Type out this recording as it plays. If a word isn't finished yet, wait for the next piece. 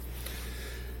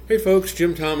Hey folks,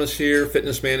 Jim Thomas here,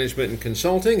 Fitness Management and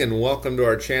Consulting, and welcome to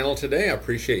our channel today. I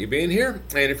appreciate you being here.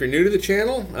 And if you're new to the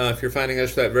channel, if you're finding us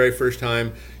for that very first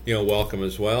time, welcome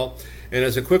as well. And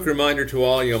as a quick reminder to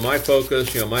all, my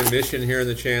focus, my mission here in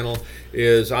the channel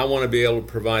is I want to be able to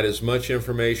provide as much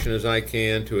information as I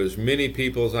can to as many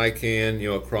people as I can,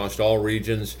 across all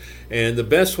regions. And the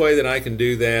best way that I can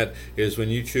do that is when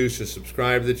you choose to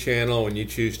subscribe to the channel, when you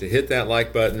choose to hit that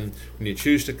like button, when you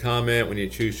choose to comment, when you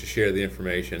choose to share the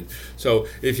information. So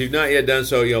if you've not yet done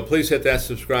so, please hit that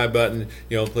subscribe button.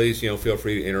 Please, feel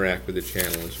free to interact with the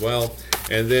channel as well.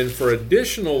 And then for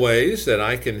additional ways that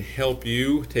I can help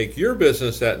you take your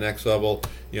business to that next level,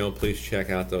 please check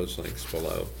out those links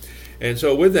below. And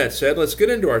so with that said, let's get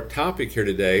into our topic here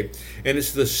today, and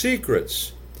it's the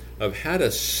secrets of how to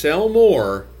sell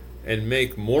more and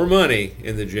make more money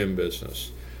in the gym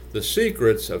business. The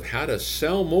secrets of how to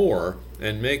sell more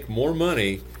and make more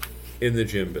money in the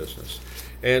gym business.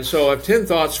 And so I have 10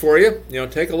 thoughts for you.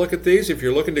 Take a look at these. If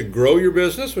you're looking to grow your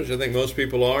business, which I think most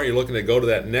people are, you're looking to go to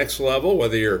that next level,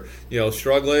 whether you're,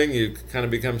 struggling, you kind of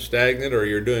become stagnant, or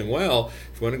you're doing well.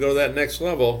 If you want to go to that next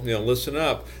level, listen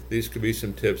up. These could be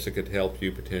some tips that could help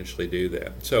you potentially do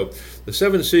that. So the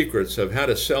 7 secrets of how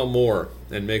to sell more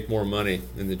and make more money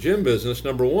in the gym business.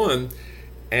 Number 1,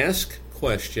 ask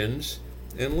questions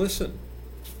and listen.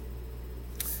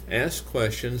 Ask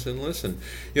questions and listen.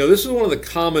 This is one of the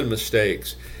common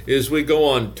mistakes, is we go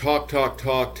on talk,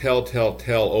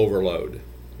 tell overload.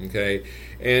 Okay?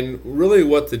 And really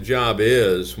what the job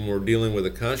is when we're dealing with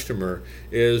a customer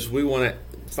is we want to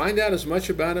find out as much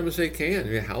about them as they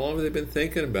can. How long have they been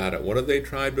thinking about it? What have they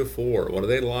tried before? What do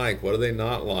they like? What do they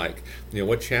not like?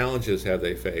 What challenges have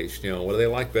they faced? What do they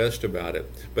like best about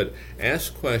it? But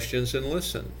ask questions and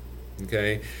listen.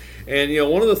 Okay? And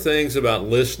one of the things about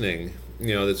listening,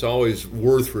 that's always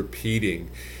worth repeating,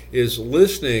 is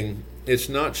listening. It's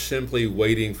not simply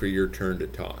waiting for your turn to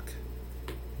talk.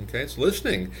 Okay, it's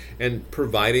listening and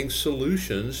providing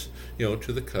solutions,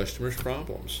 to the customer's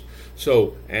problems.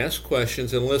 So ask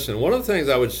questions and listen. One of the things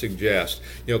I would suggest,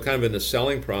 kind of in the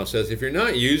selling process, if you're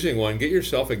not using one, get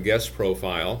yourself a guest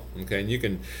profile. Okay, and you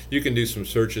can do some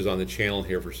searches on the channel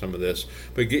here for some of this,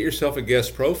 but get yourself a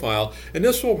guest profile, and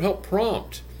this will help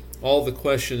prompt all the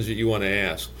questions that you want to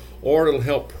ask. Or it'll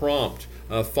help prompt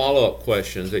follow-up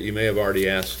questions that you may have already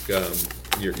asked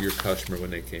your customer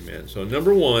when they came in. So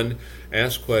number 1,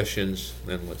 ask questions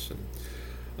and listen.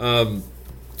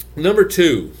 Number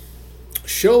 2,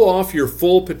 show off your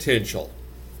full potential.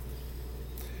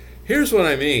 Here's what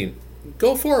I mean.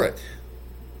 Go for it.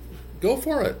 Go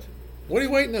for it. What are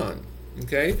you waiting on?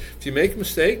 Okay? If you make a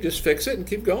mistake, just fix it and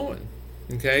keep going.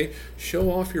 Okay?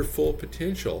 Show off your full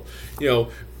potential.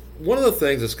 One of the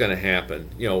things that's going to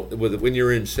happen, when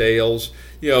you're in sales,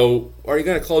 are you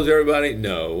going to close everybody?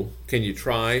 No. Can you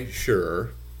try?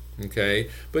 Sure. Okay.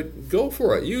 But go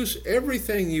for it. Use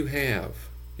everything you have,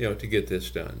 to get this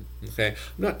done. Okay.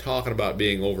 I'm not talking about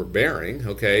being overbearing.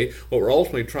 Okay. What we're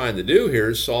ultimately trying to do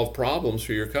here is solve problems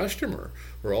for your customer.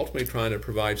 We're ultimately trying to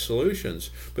provide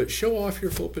solutions. But show off your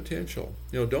full potential.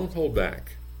 Don't hold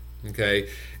back. Okay,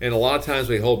 and a lot of times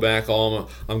we hold back. I'm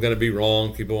going to be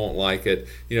wrong. People won't like it.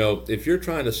 If you're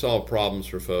trying to solve problems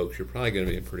for folks, you're probably going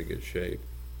to be in pretty good shape.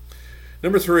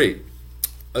 Number 3,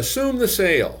 assume the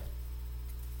sale.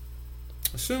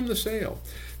 Assume the sale.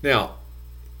 Now,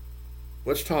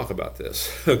 let's talk about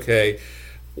this. Okay,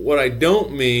 what I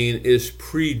don't mean is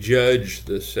prejudge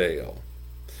the sale.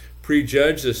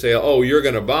 Prejudge the sale. Oh, you're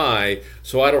going to buy,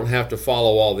 so I don't have to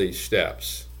follow all these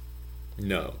steps.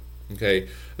 No. Okay,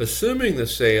 assuming the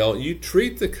sale, you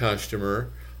treat the customer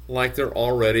like they're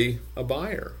already a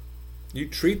buyer. You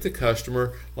treat the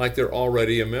customer like they're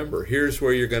already a member. Here's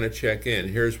where you're going to check in.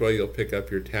 Here's where you'll pick up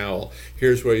your towel.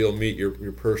 Here's where you'll meet your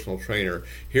personal trainer.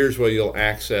 Here's where you'll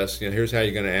access, here's how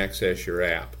you're going to access your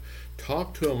app.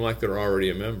 Talk to them like they're already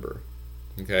a member.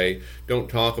 Okay, don't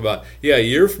talk about, a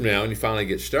year from now when you finally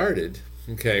get started.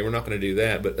 Okay, we're not going to do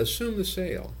that, but assume the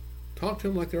sale. Talk to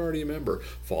them like they're already a member.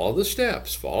 Follow the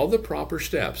steps. Follow the proper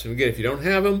steps. And again, if you don't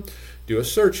have them, do a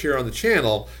search here on the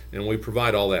channel, and we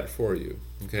provide all that for you.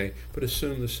 Okay? But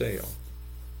assume the sale.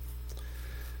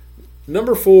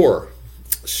 Number 4,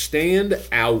 stand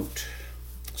out.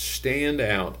 Stand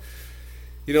out.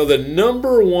 The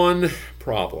number 1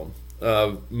 problem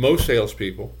of most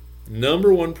salespeople,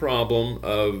 number 1 problem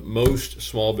of most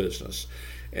small business,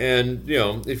 and,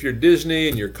 if you're Disney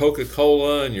and you're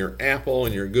Coca-Cola and you're Apple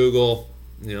and you're Google,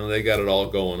 they got it all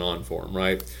going on for them,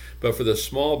 right? But for the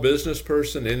small business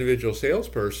person, individual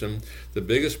salesperson, the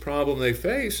biggest problem they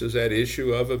face is that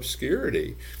issue of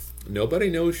obscurity. Nobody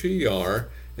knows who you are,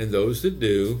 and those that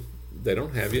do, they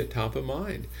don't have you at top of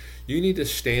mind. You need to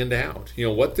stand out.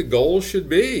 What the goal should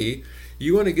be,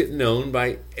 you want to get known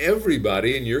by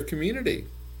everybody in your community.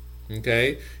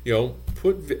 Okay,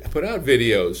 put out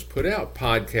videos, put out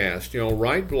podcasts,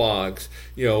 write blogs,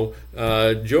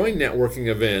 join networking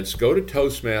events, go to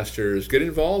Toastmasters, get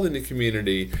involved in the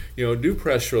community, do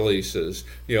press releases,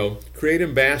 create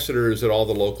ambassadors at all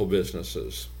the local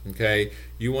businesses. Okay,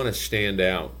 you want to stand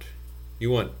out.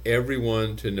 You want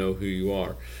everyone to know who you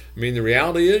are. The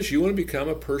reality is you want to become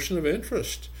a person of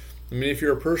interest. If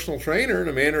you're a personal trainer, in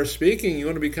a manner of speaking, you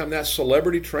want to become that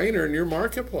celebrity trainer in your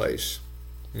marketplace.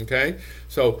 Okay,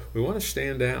 so we want to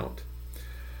stand out.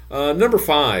 Number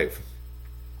 5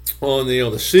 on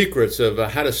the secrets of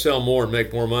how to sell more and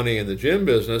make more money in the gym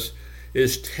business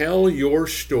is tell your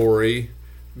story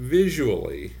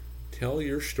visually. Tell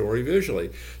your story visually.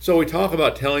 So we talk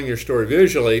about telling your story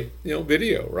visually,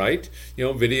 video, right?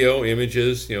 Video,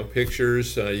 images,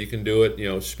 pictures. You can do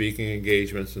it, speaking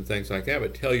engagements and things like that.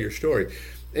 But tell your story,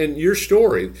 and your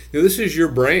story. This is your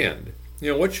brand.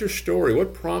 What's your story?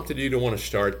 What prompted you to want to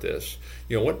start this?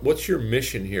 What's your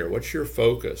mission here? What's your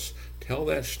focus? Tell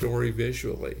that story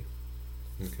visually.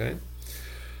 Okay.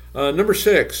 Number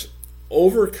 6,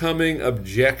 overcoming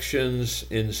objections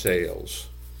in sales.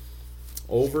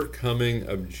 Overcoming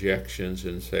objections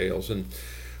in sales. And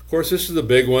of course, this is the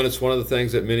big one. It's one of the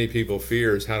things that many people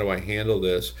fear is, how do I handle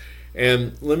this?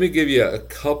 And let me give you a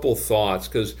couple thoughts,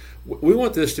 because we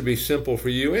want this to be simple for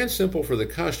you and simple for the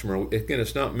customer. Again,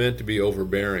 it's not meant to be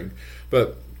overbearing.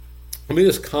 But let me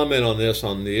just comment on this,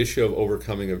 on the issue of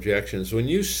overcoming objections. When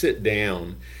you sit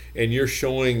down and you're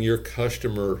showing your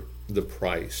customer the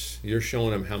price, you're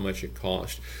showing them how much it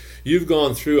costs, you've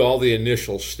gone through all the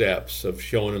initial steps of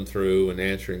showing them through and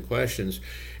answering questions,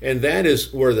 and that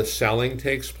is where the selling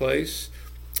takes place.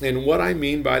 And what I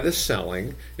mean by the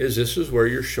selling is this is where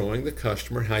you're showing the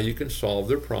customer how you can solve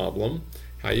their problem,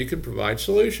 how you can provide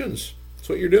solutions. That's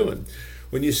what you're doing.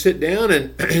 When you sit down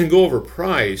and go over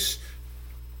price,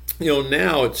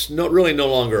 now it's no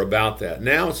longer about that.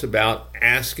 Now it's about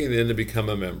asking them to become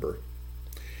a member.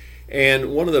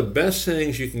 And one of the best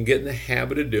things you can get in the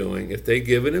habit of doing, if they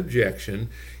give an objection,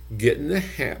 get in the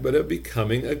habit of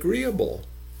becoming agreeable.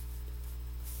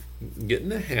 Get in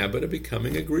the habit of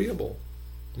becoming agreeable.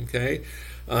 Okay,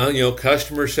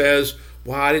 customer says,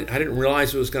 "Well, I didn't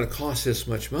realize it was going to cost this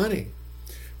much money."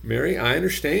 Mary, I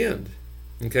understand.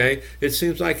 Okay, it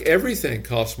seems like everything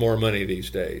costs more money these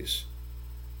days.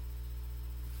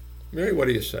 Mary, what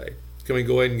do you say? Can we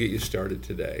go ahead and get you started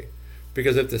today?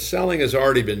 Because if the selling has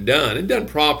already been done and done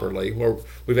properly, where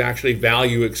we've actually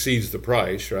value exceeds the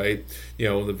price, right?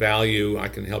 The value, I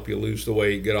can help you lose the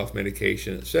weight, get off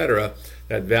medication, etc.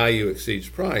 That value exceeds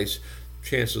price.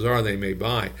 Chances are they may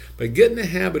buy. But get in the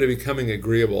habit of becoming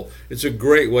agreeable. It's a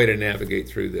great way to navigate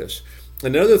through this.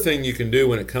 Another thing you can do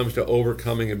when it comes to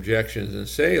overcoming objections in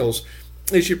sales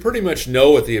is you pretty much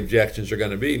know what the objections are going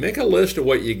to be. Make a list of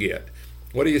what you get.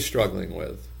 What are you struggling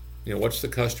with? What's the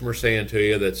customer saying to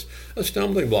you that's a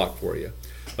stumbling block for you?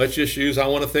 Let's just use, I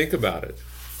want to think about it.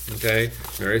 Okay,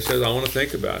 Mary says, I want to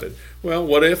think about it. Well,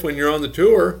 what if when you're on the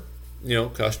tour,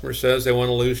 customer says they want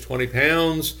to lose 20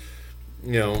 pounds,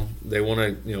 they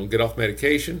want to, get off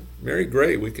medication. Mary,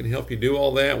 great. We can help you do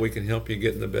all that. We can help you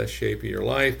get in the best shape of your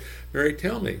life. Mary,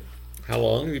 tell me, how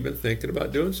long have you been thinking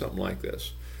about doing something like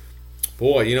this?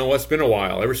 Boy, it's been a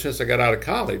while. Ever since I got out of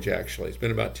college, actually. It's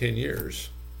been about 10 years.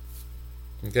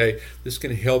 Okay, this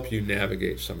can help you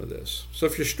navigate some of this. So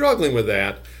if you're struggling with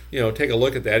that, take a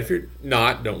look at that. If you're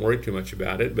not, don't worry too much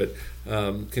about it, but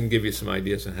can give you some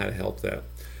ideas on how to help that.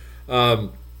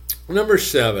 Number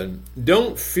 7,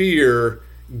 don't fear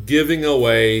giving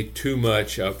away too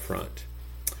much up front.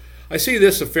 I see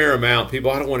this a fair amount. People,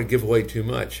 I don't want to give away too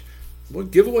much. Well,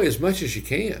 give away as much as you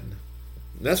can.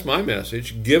 That's my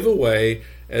message. Give away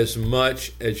as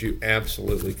much as you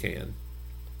absolutely can.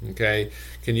 Okay,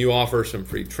 can you offer some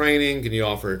free training? Can you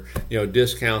offer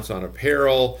discounts on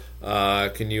apparel?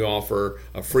 Can you offer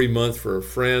a free month for a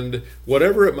friend?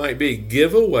 Whatever it might be,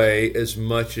 give away as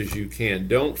much as you can.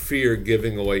 Don't fear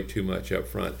giving away too much up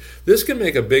front. This can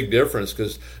make a big difference,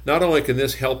 because not only can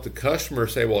this help the customer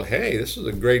say, well, hey, this is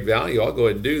a great value, I'll go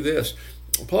ahead and do this.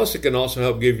 Plus, it can also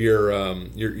help give your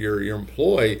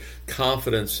employee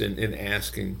confidence in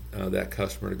asking that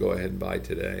customer to go ahead and buy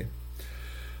today.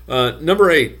 Number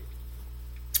 8,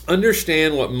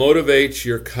 understand what motivates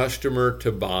your customer to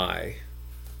buy.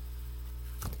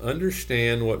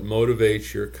 Understand what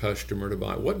motivates your customer to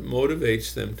buy. What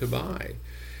motivates them to buy?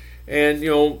 And,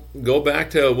 go back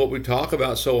to what we talk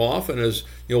about so often is,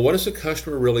 what does the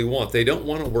customer really want? They don't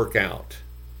want to work out.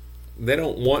 They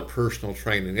don't want personal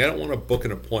training. They don't want to book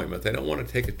an appointment. They don't want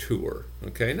to take a tour.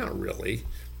 Okay, not really.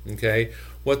 Okay,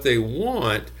 what they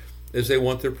want is they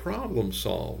want their problem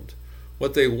solved.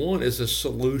 What they want is a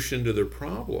solution to their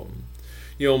problem.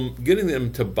 Getting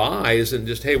them to buy isn't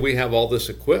just, hey, we have all this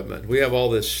equipment, we have all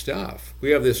this stuff,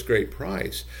 we have this great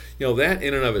price. That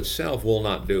in and of itself will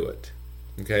not do it.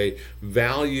 Okay,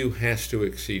 value has to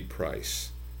exceed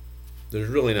price. There's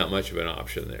really not much of an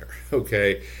option there.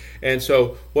 Okay, and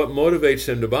so what motivates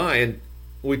them to buy, and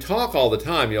we talk all the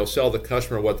time, sell the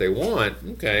customer what they want.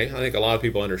 Okay, I think a lot of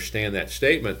people understand that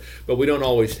statement, but we don't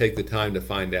always take the time to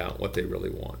find out what they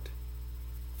really want.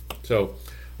 So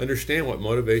understand what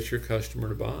motivates your customer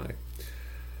to buy.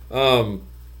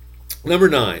 Number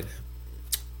 9,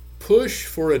 push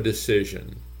for a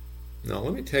decision. Now,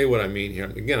 let me tell you what I mean here.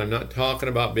 Again, I'm not talking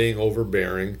about being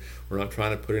overbearing. We're not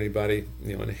trying to put anybody,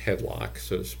 in a headlock,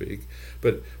 so to speak.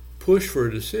 But push for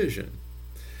a decision.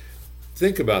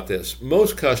 Think about this.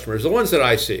 Most customers, the ones that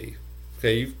I see,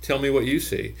 okay, you tell me what you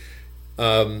see.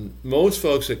 Most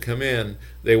folks that come in,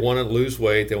 they want to lose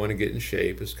weight, they want to get in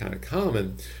shape. It's kind of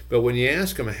common. But when you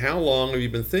ask them, how long have you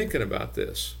been thinking about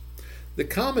this? The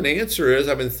common answer is,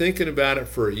 I've been thinking about it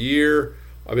for a year,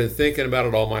 I've been thinking about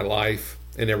it all my life,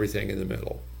 and everything in the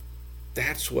middle.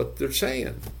 That's what they're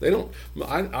saying. I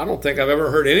don't think I've ever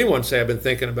heard anyone say, I've been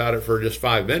thinking about it for just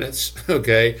 5 minutes.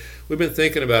 Okay, we've been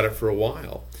thinking about it for a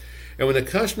while. And when the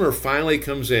customer finally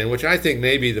comes in, which I think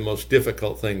may be the most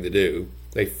difficult thing to do,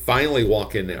 they finally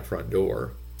walk in that front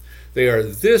door. They are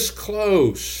this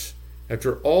close,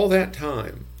 after all that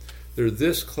time, they're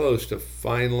this close to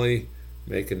finally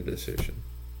making a decision.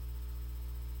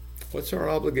 What's our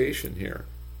obligation here?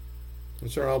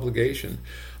 What's our obligation?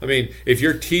 I mean, if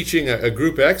you're teaching a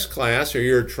Group X class, or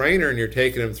you're a trainer and you're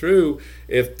taking them through,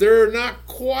 if they're not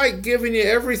quite giving you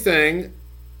everything,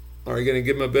 are you going to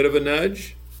give them a bit of a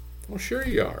nudge? Well, sure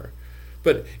you are.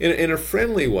 But in a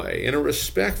friendly way, in a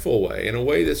respectful way, in a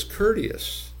way that's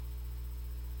courteous.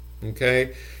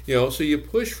 Okay? So you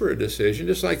push for a decision,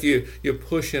 just like you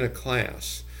push in a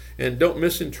class. And don't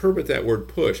misinterpret that word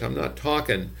push. I'm not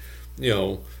talking,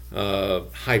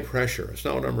 high pressure. That's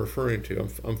not what I'm referring to.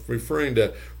 I'm referring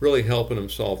to really helping them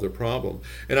solve their problem.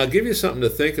 And I'll give you something to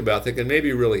think about that can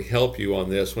maybe really help you on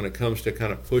this when it comes to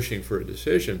kind of pushing for a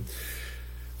decision.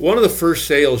 One of the first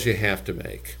sales you have to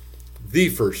make, the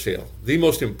first sale, the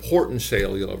most important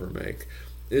sale you'll ever make,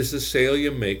 is the sale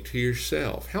you make to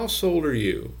yourself. How sold are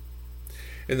you?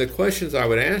 And the questions I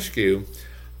would ask you,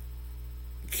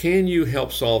 can you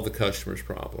help solve the customer's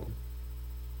problem?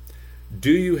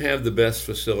 Do you have the best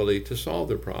facility to solve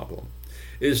their problem?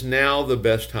 Is now the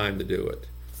best time to do it?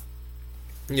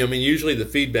 Usually the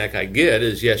feedback I get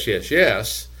is yes, yes,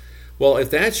 yes. Well, if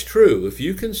that's true, if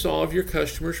you can solve your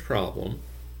customer's problem,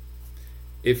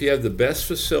 if you have the best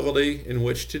facility in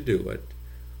which to do it,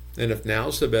 and if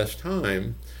now's the best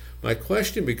time, my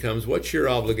question becomes, what's your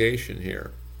obligation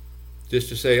here? Just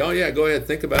to say, oh yeah, go ahead,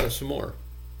 think about it some more.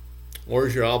 Or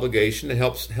is your obligation to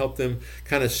help them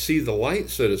kind of see the light,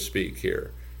 so to speak,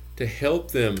 here, to help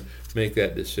them make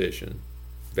that decision?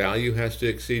 Value has to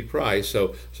exceed price, so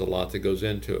there's a lot that goes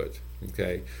into it.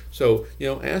 Okay, so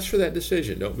ask for that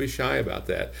decision. Don't be shy about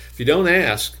that. If you don't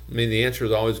ask, the answer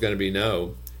is always going to be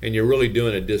no, and you're really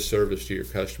doing a disservice to your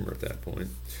customer at that point.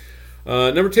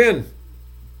 Number 10,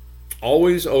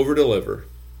 always over-deliver.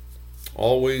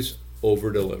 Always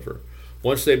over-deliver.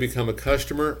 Once they become a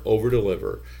customer,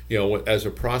 over-deliver. As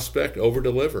a prospect,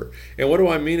 over-deliver. And what do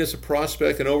I mean as a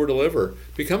prospect and over-deliver?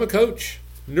 Become a coach.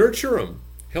 Nurture them.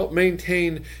 Help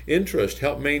maintain interest.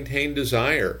 Help maintain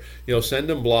desire. Send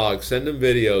them blogs, send them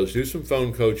videos, do some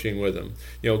phone coaching with them.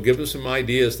 Give them some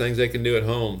ideas, things they can do at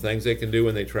home, things they can do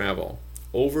when they travel.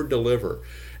 Over-deliver.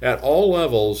 At all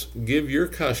levels, give your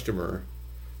customer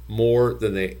more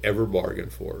than they ever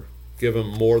bargained for. Give them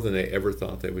more than they ever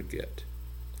thought they would get.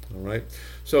 All right.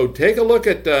 So take a look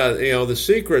at the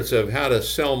secrets of how to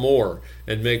sell more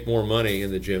and make more money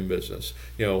in the gym business.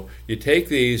 You take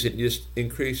these and just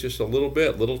increase just a little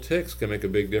bit. Little ticks can make a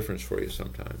big difference for you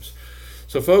sometimes.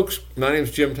 So folks, my name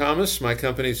is Jim Thomas. My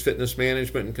company is Fitness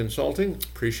Management and Consulting.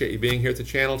 Appreciate you being here at the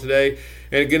channel today.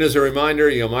 And again, as a reminder,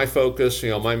 my focus,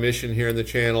 my mission here in the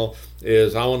channel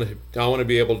is I want to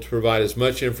be able to provide as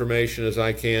much information as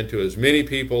I can to as many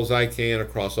people as I can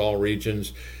across all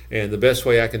regions. And the best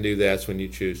way I can do that is when you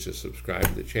choose to subscribe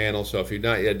to the channel. So if you've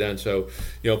not yet done so,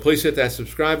 please hit that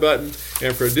subscribe button.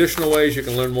 And for additional ways you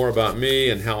can learn more about me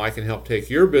and how I can help take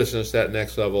your business that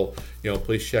next level,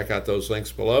 please check out those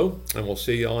links below. And we'll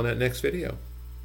see you all in that next video.